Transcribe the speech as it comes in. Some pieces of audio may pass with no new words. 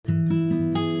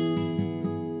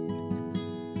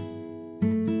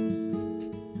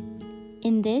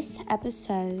In this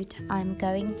episode, I'm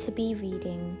going to be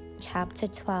reading Chapter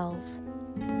 12.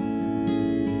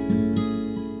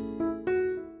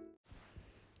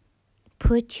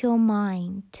 Put your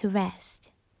mind to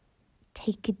rest.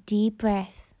 Take a deep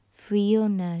breath through your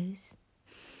nose.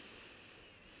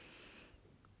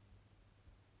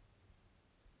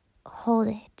 Hold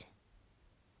it.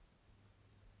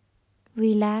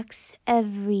 Relax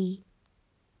everything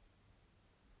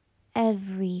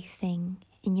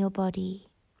in your body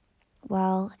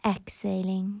while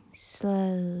exhaling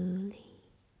slowly.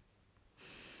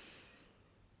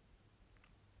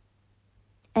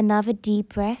 Another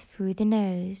deep breath through the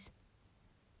nose.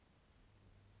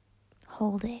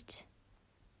 Hold it.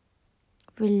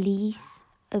 Release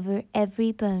over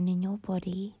every bone in your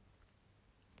body.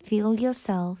 Feel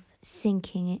yourself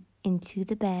sinking into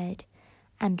the bed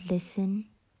and listen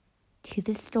to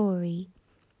the story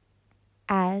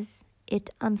as it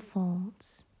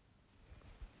unfolds.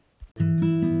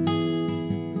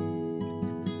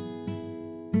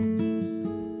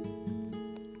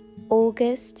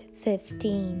 August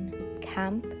 15,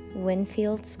 Camp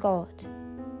Winfield Scott,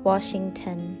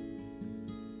 Washington.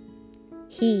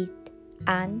 Heat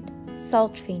and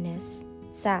sultriness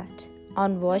sat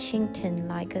on Washington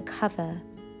like a cover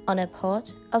on a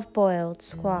pot of boiled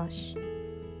squash.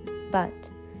 But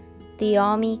the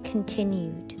army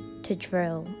continued to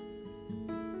drill.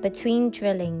 Between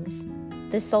drillings,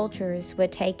 the soldiers were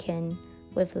taken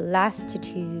with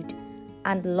lassitude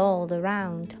and lolled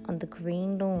around on the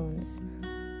green lawns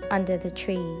under the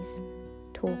trees,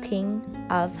 talking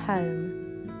of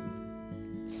home.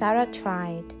 Sarah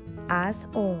tried, as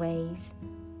always,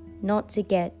 not to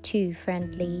get too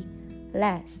friendly,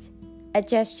 lest a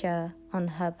gesture on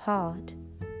her part,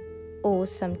 or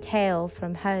some tale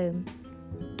from home,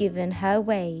 given her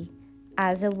way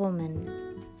as a woman.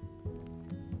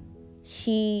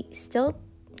 She still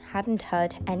hadn't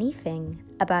heard anything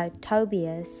about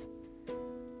Tobias.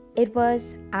 It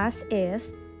was as if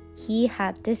he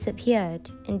had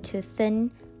disappeared into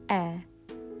thin air.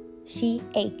 She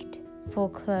ached for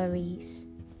Clarice,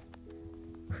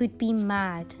 who'd be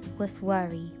mad with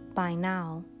worry by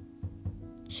now.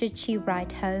 Should she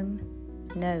write home?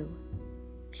 No.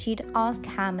 She'd ask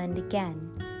Hammond again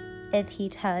if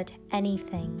he'd heard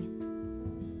anything.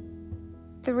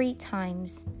 3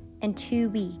 times in 2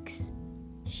 weeks,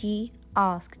 she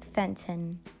asked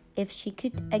Fenton if she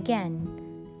could again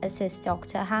assist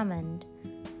Dr. Hammond,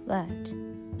 but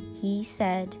he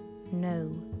said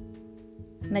no.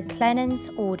 McLennan's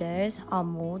orders are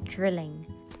more drilling.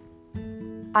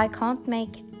 I can't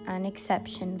make an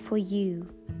exception for you.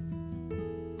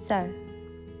 So,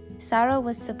 Sarah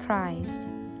was surprised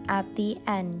at the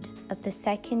end of the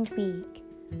 2nd week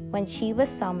when she was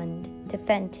summoned to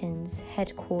Fenton's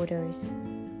headquarters,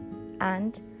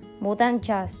 and more than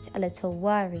just a little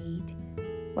worried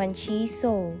when she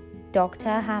saw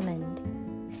Dr. Hammond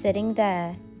sitting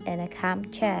there in a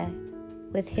camp chair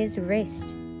with his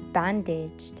wrist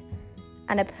bandaged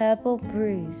and a purple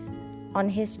bruise on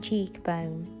his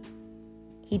cheekbone.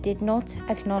 He did not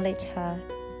acknowledge her.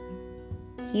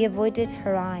 He avoided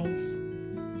her eyes,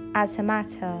 as a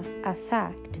matter of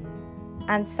fact,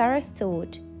 and Sarah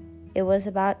thought it was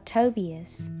about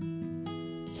Tobias.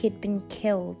 He'd been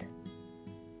killed.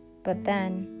 But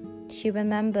then she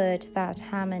remembered that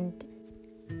Hammond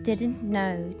didn't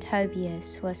know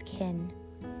Tobias was kin.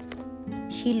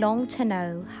 She longed to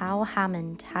know how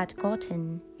Hammond had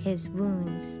gotten his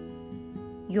wounds.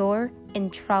 "You're in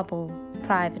trouble,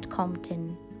 Private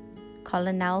Compton,"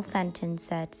 Colonel Fenton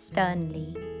said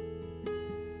sternly.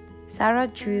 Sarah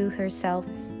drew herself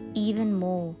even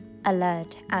more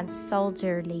alert and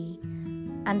soldierly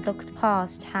and looked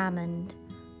past Hammond,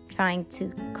 trying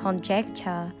to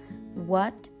conjecture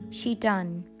what she'd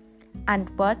done and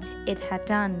what it had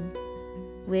done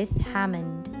with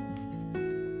Hammond.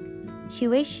 She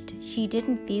wished she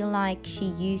didn't feel like she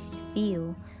used to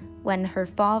feel when her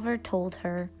father told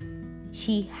her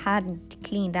she hadn't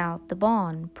cleaned out the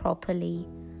barn properly,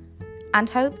 and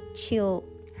hoped she'll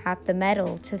have the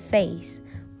mettle to face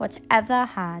whatever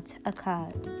had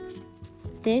occurred.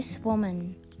 "This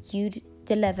woman you'd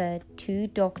delivered to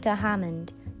Dr.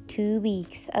 Hammond 2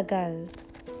 weeks ago,"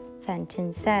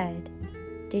 Fenton said.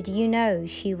 "Did you know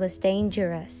she was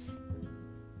dangerous?"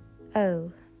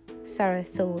 Oh, Sarah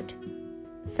thought,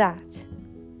 that.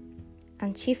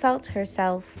 And she felt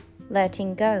herself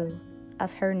letting go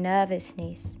of her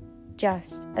nervousness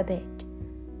just a bit.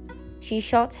 "She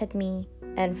shot at me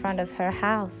in front of her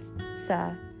house,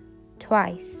 sir,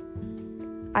 twice.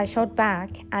 I shot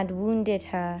back and wounded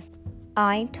her.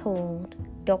 I told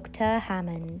Dr.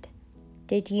 Hammond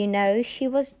Did you know she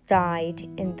was dyed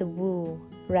in the wool,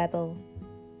 rebel?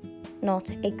 Not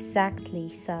exactly,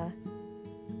 sir.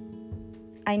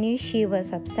 I knew she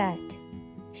was upset.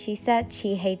 She said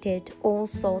she hated all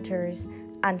soldiers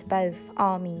and both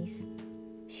armies.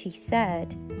 She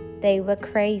said they were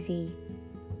crazy.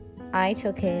 I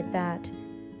took it that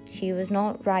she was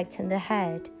not right in the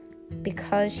head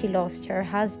because she lost her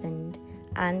husband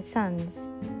and sons.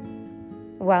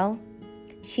 Well,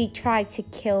 she tried to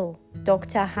kill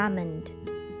Dr. Hammond,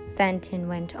 Fenton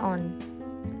went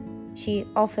on. She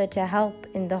offered to help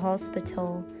in the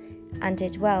hospital and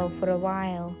did well for a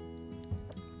while.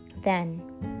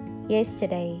 Then,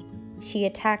 yesterday, she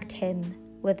attacked him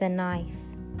with a knife.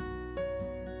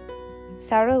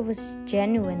 Sarah was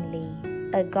genuinely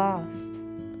aghast.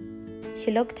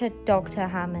 She looked at Dr.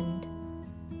 Hammond.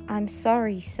 I'm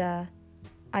sorry, sir.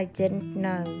 I didn't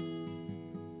know.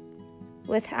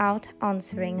 Without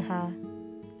answering her,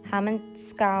 Hammond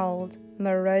scowled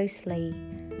morosely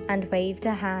and waved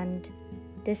a hand,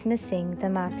 dismissing the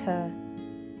matter.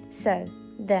 So,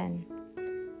 then,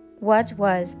 what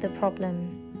was the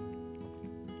problem?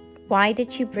 Why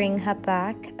did you bring her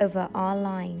back over our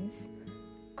lines?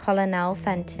 Colonel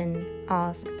Fenton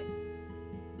asked.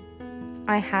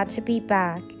 I had to be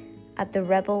back at the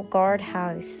rebel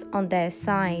guardhouse on their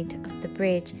side of the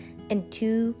bridge in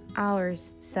 2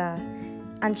 hours, sir,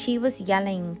 and she was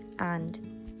yelling and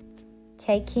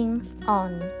taking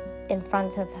on in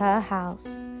front of her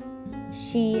house.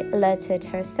 She alerted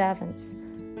her servants.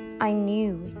 I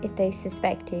knew if they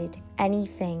suspected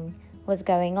anything was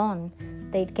going on,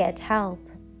 they'd get help.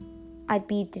 I'd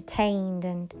be detained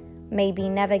and maybe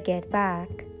never get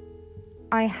back.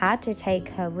 I had to take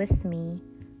her with me,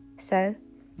 so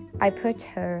I put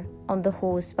her on the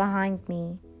horse behind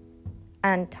me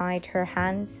and tied her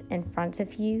hands in front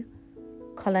of you,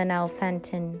 Colonel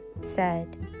Fenton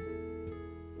said.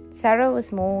 Sarah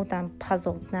was more than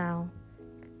puzzled now.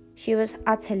 She was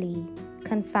utterly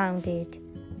confounded,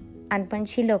 and when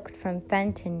she looked from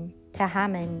Fenton to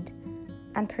Hammond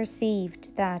and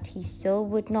perceived that he still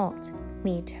would not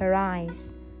meet her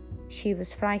eyes, she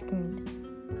was frightened.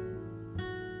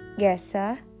 Yes,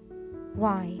 sir?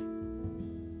 Why?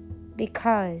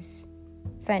 Because,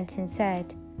 Fenton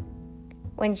said,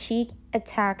 when she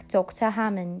attacked Dr.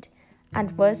 Hammond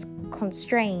and was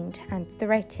constrained and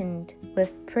threatened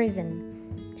with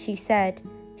prison, she said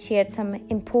she had some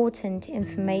important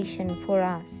information for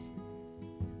us,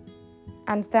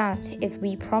 and that if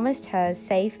we promised her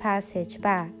safe passage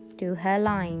back to her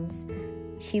lines,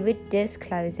 she would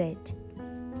disclose it.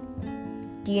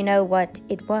 Do you know what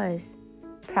it was,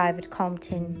 Private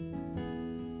Compton?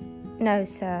 No,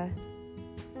 sir.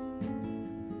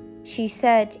 She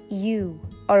said you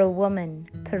are a woman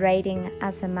parading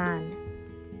as a man.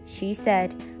 She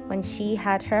said when she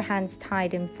had her hands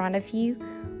tied in front of you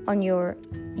on your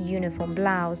uniform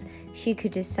blouse, she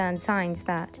could discern signs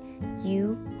that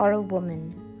you are a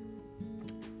woman.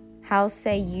 How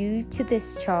say you to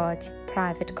this charge,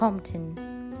 Private Compton?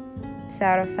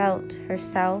 Sarah felt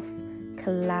herself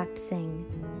collapsing,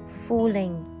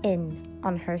 falling in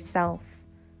on herself.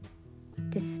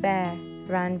 Despair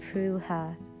ran through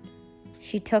her.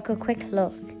 She took a quick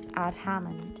look at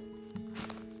Hammond,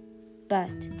 but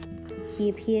he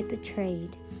appeared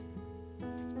betrayed.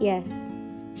 Yes,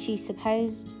 she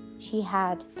supposed she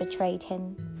had betrayed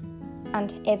him,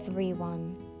 and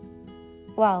everyone.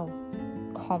 Well,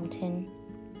 Compton,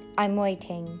 I'm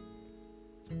waiting,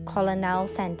 Colonel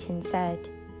Fenton said.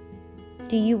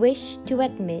 Do you wish to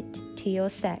admit to your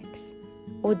sex,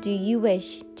 or do you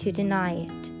wish to deny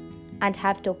it, and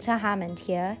have Dr. Hammond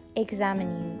here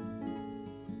examine you?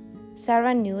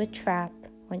 Sarah knew a trap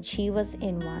when she was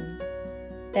in one.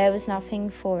 There was nothing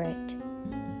for it.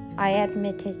 I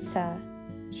admit it, sir,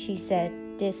 she said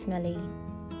dismally.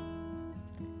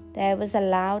 There was a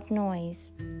loud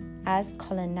noise as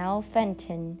Colonel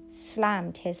Fenton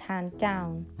slammed his hand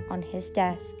down on his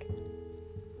desk.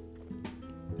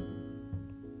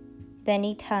 Then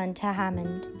he turned to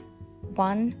Hammond.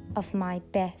 One of my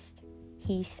best,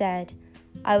 he said.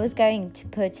 I was going to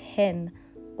put him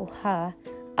or her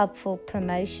up for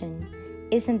promotion.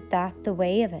 Isn't that the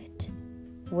way of it?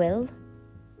 Will?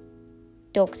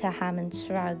 Dr. Hammond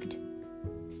shrugged,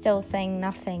 still saying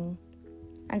nothing,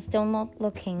 and still not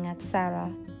looking at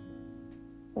Sarah.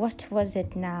 What was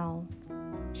it now?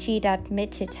 She'd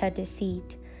admitted her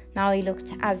deceit. Now he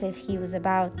looked as if he was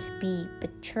about to be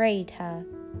betrayed her.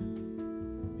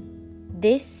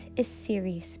 This is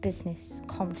serious business,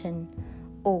 Compton,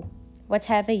 or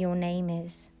whatever your name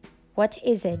is. What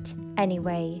is it,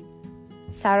 anyway?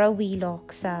 Sarah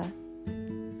Wheelock, sir.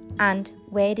 And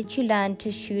where did you learn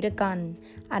to shoot a gun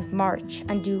and march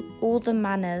and do all the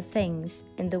manner of things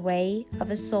in the way of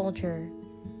a soldier?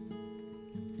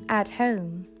 At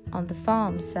home, on the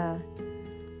farm, sir.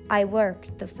 I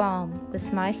worked the farm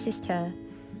with my sister.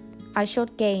 I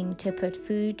shot game to put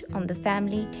food on the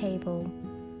family table.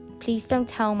 Please don't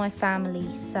tell my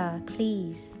family, sir,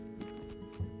 please.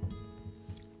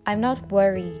 I'm not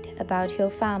worried about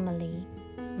your family,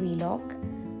 Wheelock.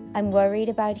 I'm worried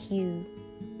about you.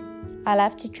 I'll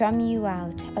have to drum you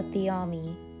out of the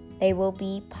army. There will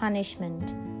be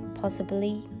punishment,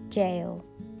 possibly jail.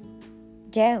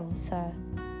 Jail, sir.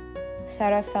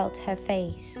 Sarah felt her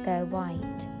face go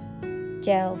white.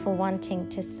 Jail for wanting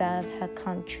to serve her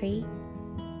country?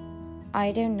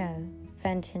 I don't know,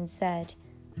 Fenton said.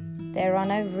 There are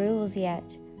no rules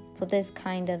yet for this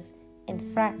kind of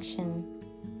infraction,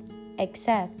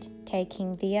 except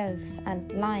taking the oath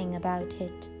and lying about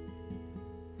it.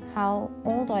 How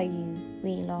old are you,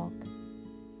 Wheelock?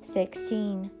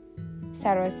 16,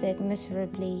 Sarah said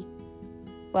miserably.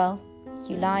 Well,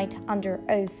 you lied under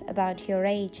oath about your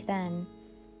age then,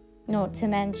 not to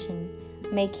mention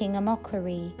making a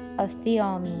mockery of the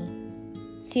army.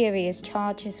 Serious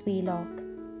charges, Wheelock.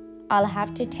 I'll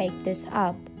have to take this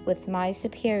up with my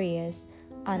superiors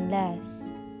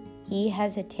unless... He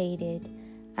hesitated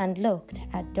and looked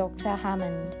at Dr.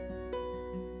 Hammond.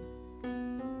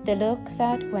 The look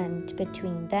that went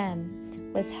between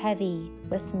them was heavy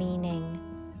with meaning.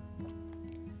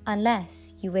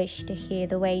 Unless you wish to hear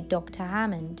the way Dr.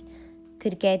 Hammond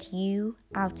could get you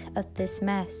out of this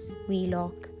mess,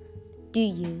 Wheelock, do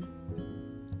you?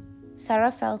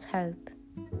 Sarah felt hope.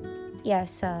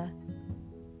 Yes, sir.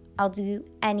 I'll do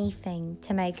anything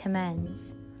to make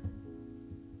amends.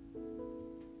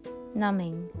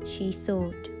 Numbing, she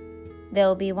thought.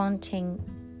 They'll be wanting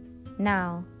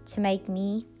now to make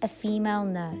me a female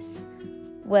nurse.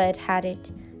 Word had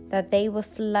it that they were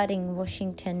flooding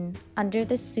Washington under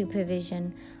the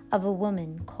supervision of a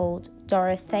woman called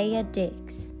Dorothea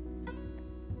Dix.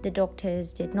 The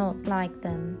doctors did not like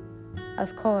them,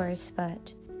 of course,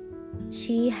 but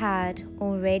she had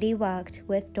already worked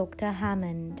with Dr.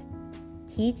 Hammond.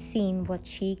 He'd seen what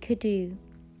she could do.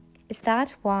 Is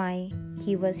that why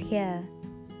he was here?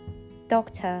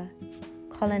 Doctor,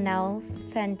 Colonel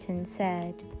Fenton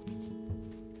said.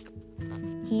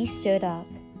 He stood up.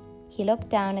 He looked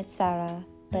down at Sarah,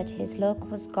 but his look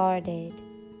was guarded.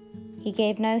 He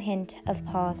gave no hint of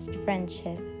past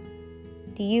friendship.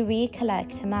 Do you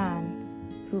recollect a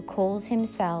man who calls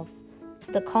himself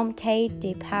the Comte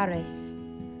de Paris?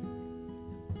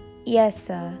 Yes,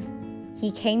 sir.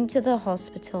 He came to the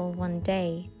hospital one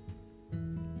day.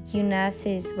 You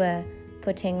nurses were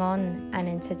putting on an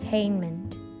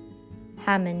entertainment,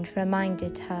 Hammond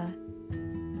reminded her.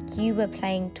 You were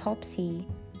playing Topsy.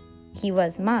 He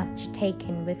was much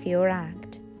taken with your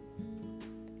act.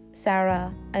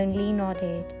 Sarah only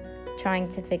nodded, trying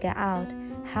to figure out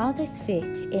how this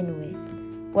fit in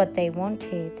with what they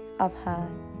wanted of her.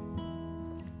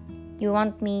 You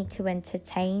want me to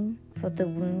entertain for the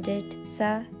wounded,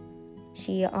 sir?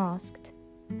 She asked.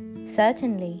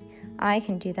 Certainly, I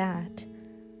can do that.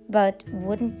 But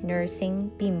wouldn't nursing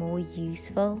be more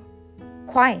useful?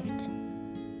 Quiet!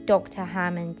 Dr.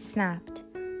 Hammond snapped.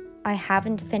 I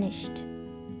haven't finished.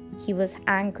 He was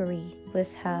angry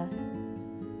with her.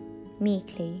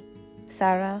 Meekly,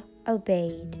 Sarah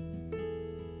obeyed.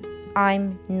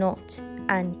 I'm not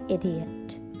an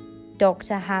idiot,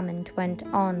 Dr. Hammond went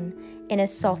on in a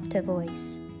softer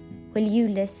voice. Will you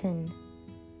listen?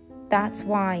 That's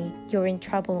why you're in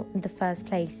trouble in the first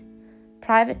place,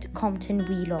 Private Compton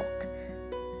Wheelock.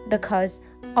 Because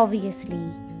obviously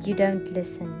you don't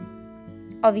listen.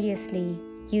 Obviously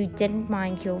you didn't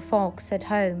mind your folks at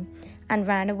home and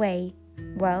ran away.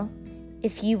 Well,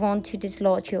 if you want to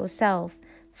dislodge yourself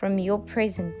from your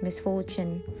present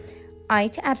misfortune,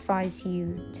 I'd advise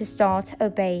you to start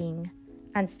obeying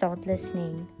and start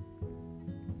listening.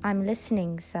 I'm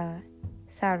listening, sir,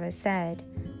 Sarah said.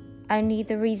 Only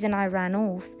the reason I ran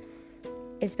off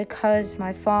is because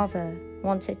my father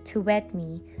wanted to wed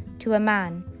me to a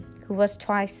man who was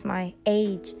twice my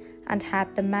age and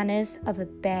had the manners of a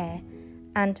bear,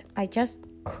 and I just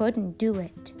couldn't do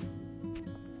it.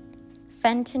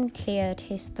 Fenton cleared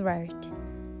his throat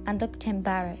and looked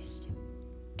embarrassed.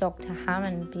 Dr.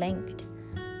 Hammond blinked,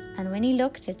 and when he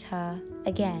looked at her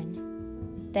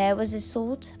again, there was a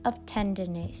sort of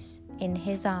tenderness in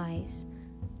his eyes,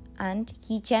 and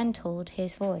he gentled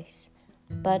his voice,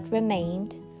 but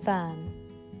remained firm.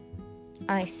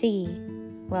 I see.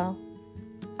 Well,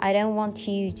 I don't want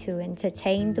you to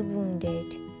entertain the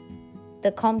wounded.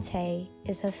 The Comte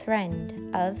is a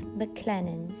friend of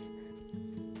McLennan's.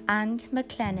 And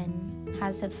McLennan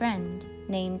has a friend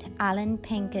named Alan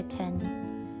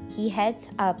Pinkerton. He heads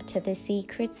up to the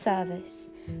Secret Service,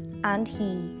 and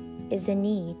he is in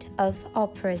need of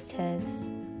operatives.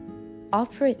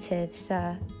 Operatives,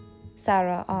 sir?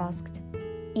 Sarah asked.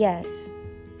 Yes,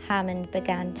 Hammond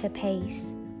began to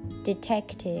pace.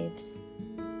 Detectives.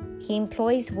 He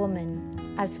employs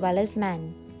women as well as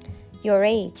men. Your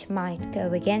age might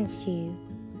go against you.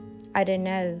 I don't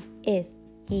know if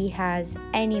he has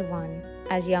anyone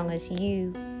as young as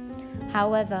you.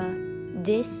 However,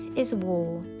 this is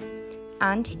war,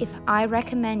 and if I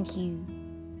recommend you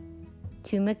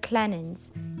to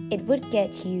McLennan's, it would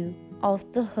get you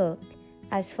off the hook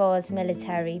as far as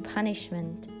military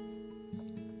punishment.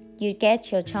 You'd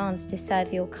get your chance to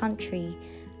serve your country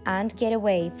and get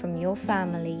away from your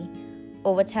family,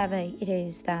 or whatever it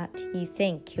is that you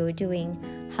think you're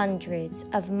doing hundreds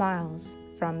of miles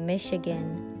from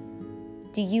Michigan.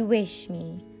 Do you wish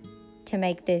me to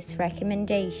make this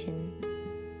recommendation?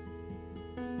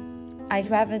 I'd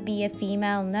rather be a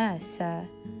female nurse, sir.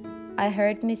 I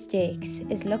heard Miss Dix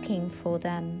is looking for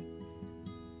them.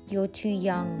 You're too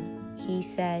young, he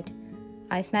said.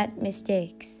 I've met Miss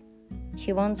Dix.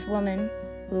 She wants women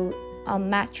who are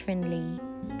matronly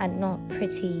and not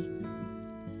pretty.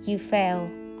 You fail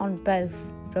on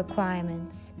both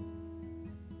requirements.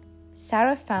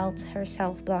 Sarah felt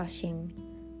herself blushing.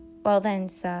 Well then,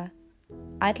 sir,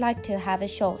 I'd like to have a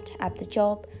shot at the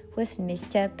job with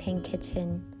Mr.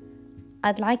 Pinkerton.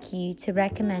 I'd like you to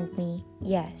recommend me,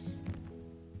 yes.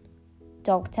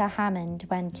 Dr. Hammond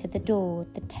went to the door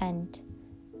of the tent.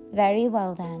 Very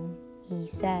well then, he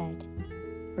said.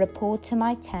 Report to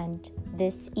my tent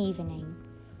this evening.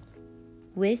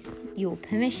 With your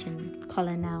permission,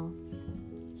 Colonel.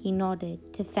 He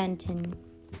nodded to Fenton.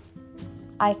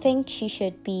 I think she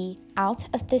should be out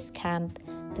of this camp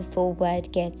before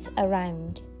word gets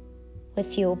around.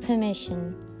 With your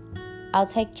permission, I'll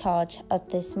take charge of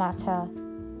this matter.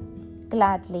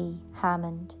 Gladly,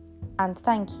 Hammond, and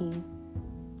thank you,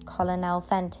 Colonel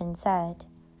Fenton said.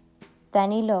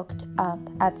 Then he looked up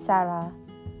at Sarah.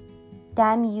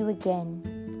 Damn you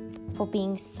again for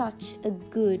being such a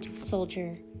good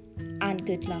soldier, and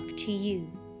good luck to you,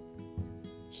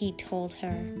 he told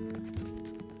her.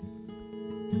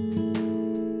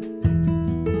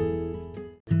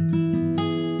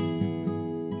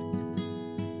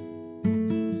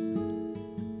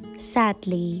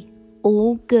 Sadly,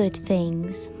 all good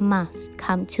things must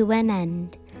come to an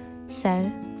end,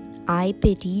 so I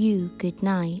bid you good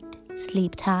night,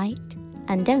 sleep tight,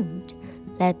 and don't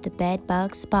let the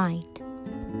bedbugs bite.